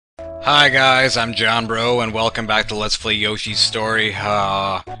Hi guys, I'm John Bro, and welcome back to Let's Play Yoshi's Story.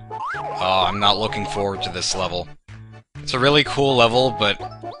 I'm not looking forward to this level. It's a really cool level, but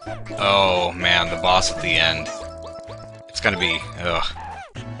oh man, the boss at the end. It's gonna be, ugh.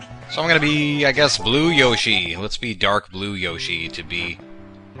 So I'm gonna be, I guess, Blue Yoshi. Let's be Dark Blue Yoshi to be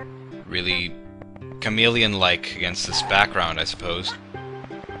really chameleon-like against this background, I suppose.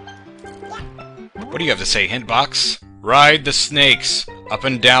 What do you have to say, Hintbox? Ride the snakes! Up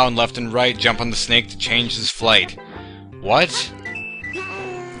and down, left and right, jump on the snake to change his flight. What?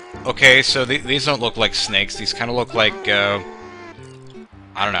 Okay, so these don't look like snakes. These kind of look like, I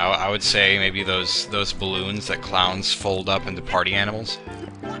don't know, I would say maybe those balloons that clowns fold up into party animals.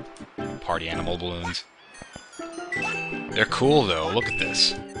 Party animal balloons. They're cool, though. Look at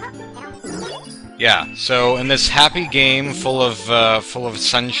this. Yeah, so in this happy game full of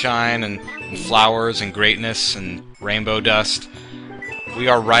sunshine and flowers and greatness and rainbow dust, we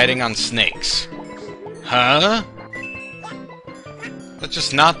are riding on snakes. Huh? That's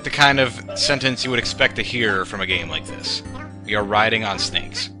just not the kind of sentence you would expect to hear from a game like this. We are riding on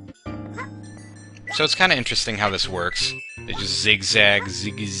snakes. So it's kind of interesting how this works. They just zigzag,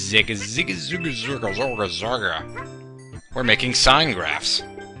 zig-zag, zig-zag. We're making sine graphs.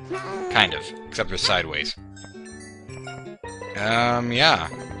 Kind of, except they're sideways. Yeah.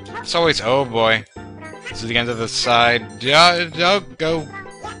 It's always, oh boy. This is the end of the side. Don't go.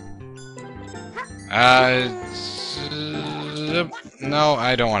 No,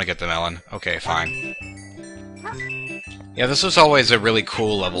 I don't want to get the melon. Okay, fine. Yeah, this was always a really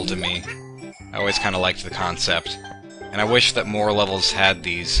cool level to me. I always kind of liked the concept. And I wish that more levels had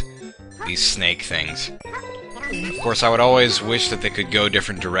these snake things. Of course, I would always wish that they could go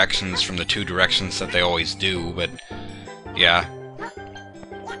different directions from the two directions that they always do, but yeah.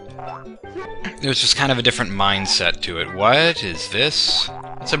 There's just kind of a different mindset to it. What is this?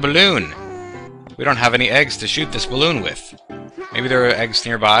 It's a balloon! We don't have any eggs to shoot this balloon with. Maybe there are eggs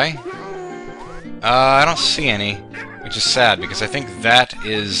nearby? I don't see any, which is sad, because I think that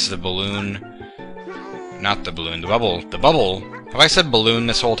is the balloon... Not the balloon, the bubble. The bubble? Have I said balloon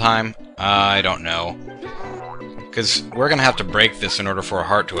this whole time? I don't know. Because we're gonna have to break this in order for a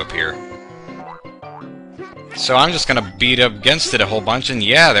heart to appear. So I'm just gonna beat up against it a whole bunch, and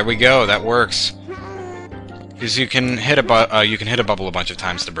yeah, there we go, that works. Because you can hit a bubble a bunch of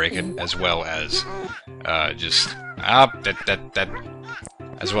times to break it, as well as just as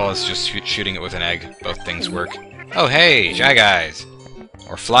well as just shooting it with an egg. Both things work. Oh hey, Shy Guys,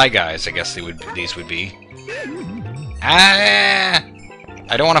 or Fly Guys, I guess these would be. Ah!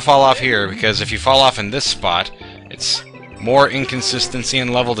 I don't want to fall off here, because if you fall off in this spot, it's more inconsistency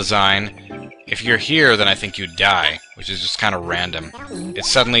in level design. If you're here, then I think you'd die, which is just kind of random. It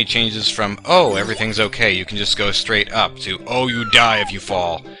suddenly changes from, oh, everything's okay, you can just go straight up, to, oh, you die if you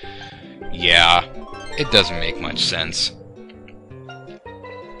fall. Yeah, it doesn't make much sense.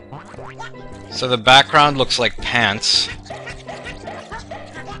 So the background looks like pants.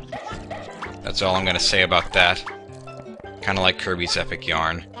 That's all I'm gonna say about that. Kinda like Kirby's Epic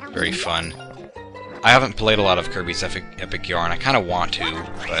Yarn. Very fun. I haven't played a lot of Kirby's Epic Yarn. I kinda want to,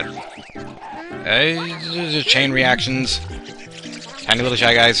 but... chain reactions. Tiny little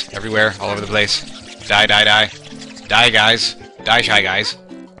Shy Guys everywhere, all over the place. Die, die, die. Die, guys. Die, Shy Guys.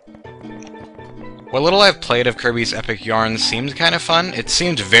 What little I've played of Kirby's Epic Yarn seemed kind of fun. It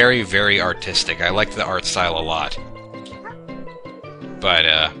seemed very, very artistic. I liked the art style a lot. But,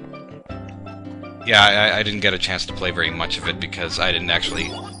 yeah, I didn't get a chance to play very much of it because I didn't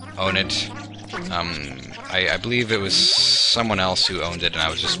actually own it. I believe it was someone else who owned it, and I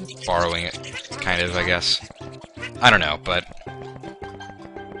was just borrowing it, kind of, I guess. I don't know, but...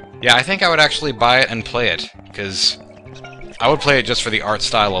 Yeah, I think I would actually buy it and play it, because I would play it just for the art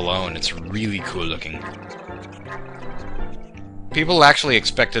style alone. It's really cool looking. People actually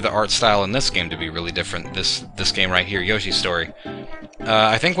expected the art style in this game to be really different, this game right here, Yoshi's Story.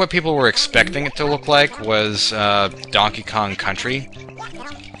 I think what people were expecting it to look like was Donkey Kong Country,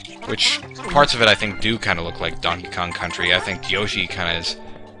 which parts of it I think do kind of look like Donkey Kong Country. I think Yoshi kind of is...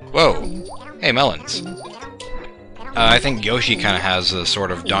 Whoa! Hey, melons! I think Yoshi kind of has a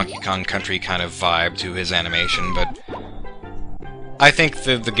sort of Donkey Kong Country kind of vibe to his animation, but I think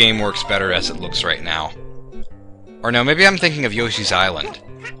the game works better as it looks right now. Or no, maybe I'm thinking of Yoshi's Island.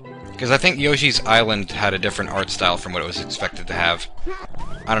 Because I think Yoshi's Island had a different art style from what it was expected to have.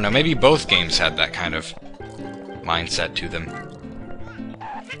 I don't know, maybe both games had that kind of mindset to them.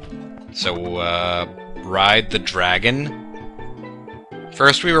 So, ride the dragon?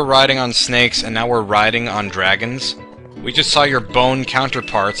 First we were riding on snakes, and now we're riding on dragons? We just saw your bone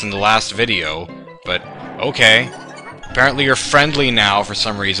counterparts in the last video, but okay. Apparently you're friendly now for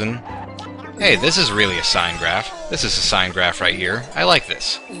some reason. Hey, this is really a sine graph. This is a sine graph right here. I like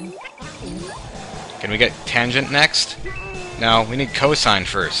this. Can we get tangent next? No, we need cosine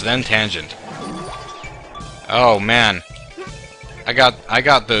first, then tangent. Oh man, I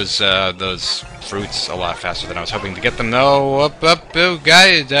got those fruits a lot faster than I was hoping to get them. No, oh,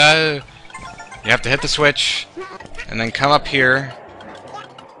 guys, you have to hit the switch, and then come up here.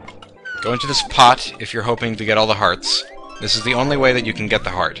 Go into this pot if you're hoping to get all the hearts. This is the only way that you can get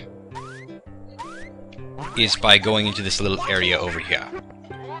the heart. Is by going into this little area over here.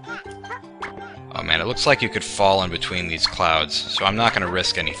 Oh man, it looks like you could fall in between these clouds, so I'm not going to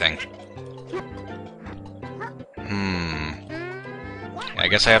risk anything. I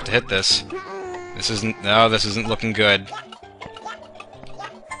guess I have to hit this. This isn't looking good.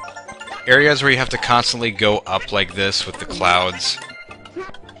 Areas where you have to constantly go up like this with the clouds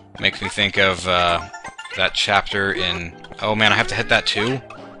makes me think of that chapter in... Oh man, I have to hit that too?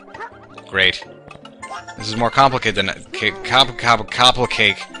 Great. This is more complicated than...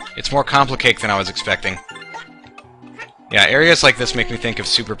 It's more complicated than I was expecting. Yeah, areas like this make me think of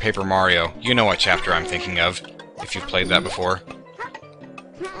Super Paper Mario. You know what chapter I'm thinking of, if you've played that before.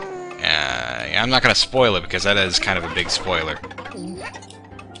 Yeah, I'm not gonna spoil it, because that is kind of a big spoiler.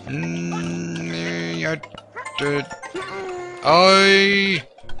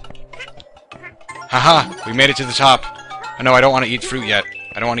 Haha! We made it to the top! Oh no, I don't want to eat fruit yet.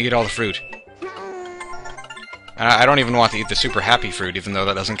 I don't want to eat all the fruit. I don't even want to eat the super happy fruit, even though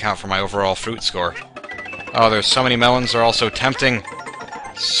that doesn't count for my overall fruit score. Oh, there's so many melons, they're all so tempting.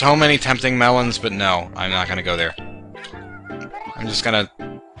 So many tempting melons, but no, I'm not gonna go there. I'm just gonna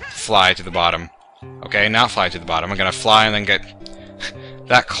fly to the bottom. Okay, not fly to the bottom. I'm gonna fly and then get...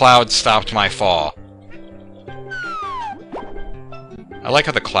 That cloud stopped my fall. I like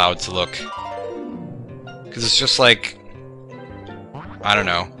how the clouds look. Because it's just like... I don't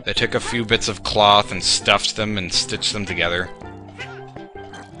know. They took a few bits of cloth and stuffed them and stitched them together.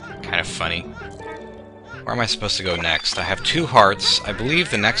 Kind of funny. Where am I supposed to go next? I have 2 hearts. I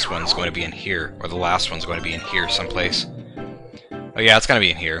believe the next one's going to be in here. Or the last one's going to be in here someplace. Oh yeah, it's going to be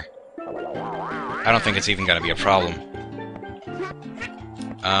in here. I don't think it's even going to be a problem.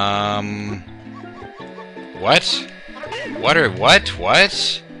 What?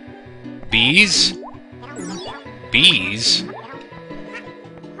 What? Bees? Bees?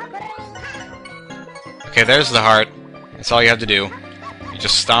 Okay, there's the heart. That's all you have to do. You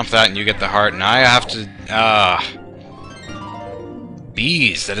just stomp that and you get the heart, and I have to...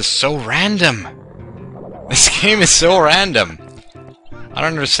 Bees, that is so random! This game is so random! I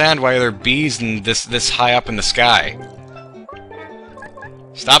don't understand why there are bees in this high up in the sky.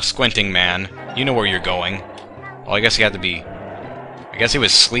 Stop squinting, man. You know where you're going. Well, I guess he had to be... I guess he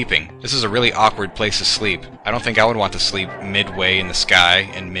was sleeping. This is a really awkward place to sleep. I don't think I would want to sleep midway in the sky,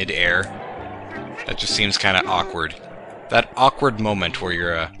 in mid-air. That just seems kind of awkward. That awkward moment where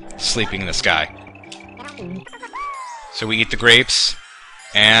you're sleeping in the sky. So we eat the grapes,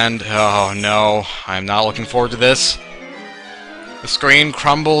 and... oh no, I'm not looking forward to this. The screen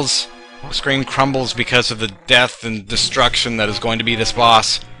crumbles. The screen crumbles because of the death and destruction that is going to be this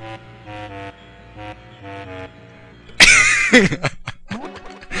boss.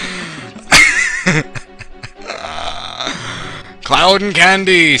 Cloud and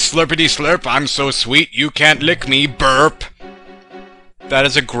candy! Slurpity slurp, I'm so sweet, you can't lick me, burp! That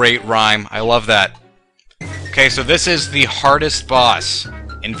is a great rhyme. I love that. Okay, so this is the hardest boss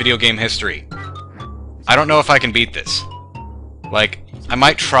in video game history. I don't know if I can beat this. Like, I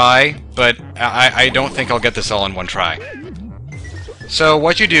might try, but I don't think I'll get this all in one try. So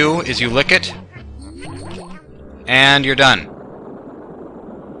what you do is you lick it, and you're done.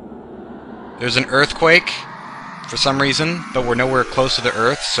 There's an earthquake, for some reason, but we're nowhere close to the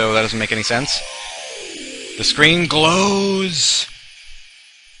Earth, so that doesn't make any sense. The screen glows!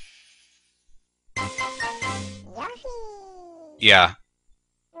 Yeah.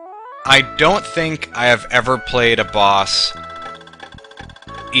 I don't think I have ever played a boss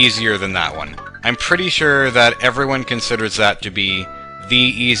easier than that one. I'm pretty sure that everyone considers that to be the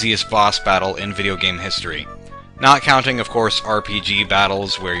easiest boss battle in video game history. Not counting, of course, RPG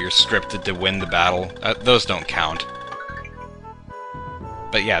battles where you're scripted to win the battle. Those don't count.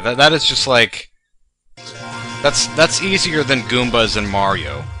 But yeah, that is just like... That's easier than Goombas and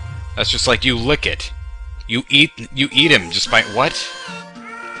Mario. That's just like, you lick it. You eat him just by... what?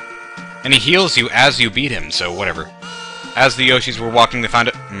 And he heals you as you beat him, so whatever. As the Yoshis were walking, they found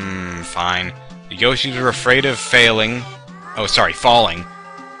it... fine. The Yoshis were afraid of failing... oh, sorry, falling.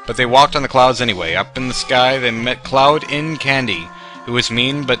 But they walked on the clouds anyway. Up in the sky, they met Cloud in Candy, who was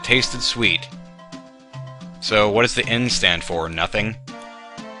mean but tasted sweet. So, what does the N stand for? Nothing?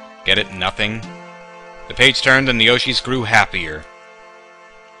 Get it? Nothing? The page turned and the Yoshis grew happier.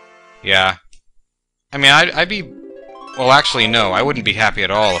 Yeah. I mean, I'd be... Well, actually, no. I wouldn't be happy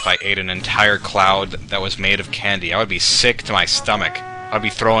at all if I ate an entire cloud that was made of candy. I would be sick to my stomach. I'd be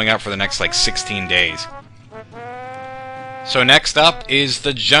throwing up for the next, like, 16 days. So next up is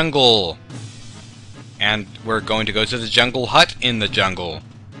the jungle. And we're going to go to the jungle hut in the jungle.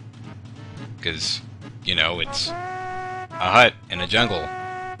 Because, you know, it's a hut in a jungle.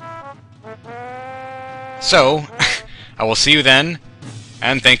 So, I will see you then,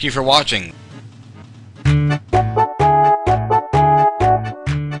 and thank you for watching.